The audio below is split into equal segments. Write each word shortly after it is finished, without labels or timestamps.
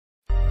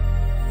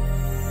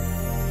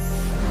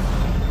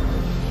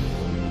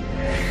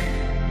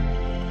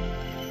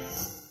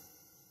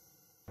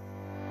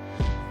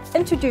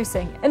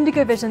Introducing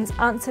IndigoVision's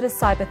answer to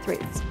cyber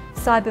threats,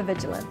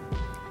 CyberVigilant.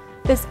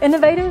 This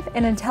innovative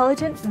and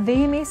intelligent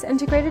VMS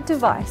integrated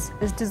device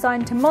is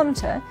designed to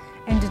monitor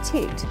and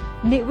detect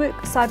network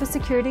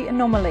cybersecurity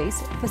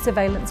anomalies for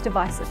surveillance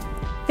devices.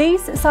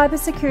 These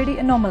cybersecurity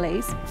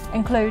anomalies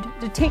include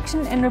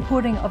detection and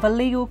reporting of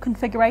illegal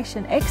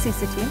configuration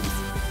access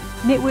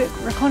attempts, network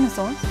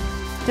reconnaissance,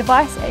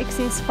 device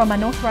access from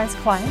unauthorized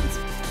clients,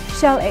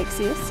 shell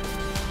access,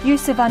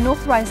 use of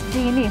unauthorized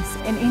DNS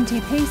and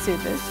NTP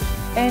servers,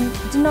 and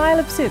denial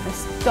of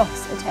service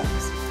 (DOS)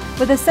 attacks.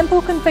 With a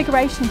simple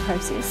configuration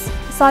process,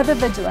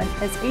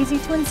 CyberVigilant is easy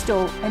to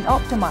install and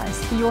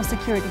optimize for your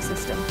security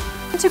system.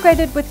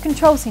 Integrated with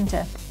Control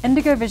Center,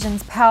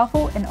 IndigoVision's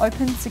powerful and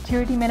open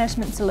security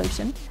management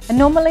solution,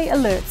 anomaly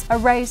alerts are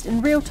raised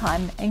in real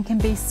time and can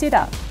be set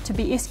up to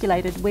be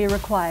escalated where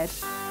required.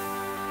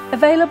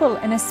 Available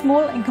in a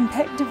small and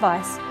compact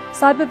device,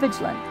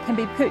 CyberVigilant can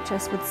be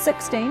purchased with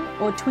 16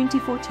 or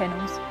 24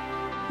 channels.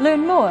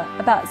 Learn more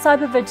about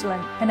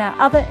CyberVigilant and our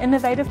other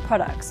innovative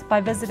products by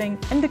visiting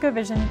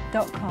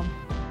IndigoVision.com.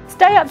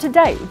 Stay up to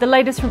date with the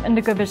latest from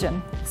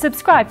IndigoVision.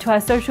 Subscribe to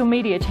our social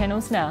media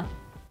channels now.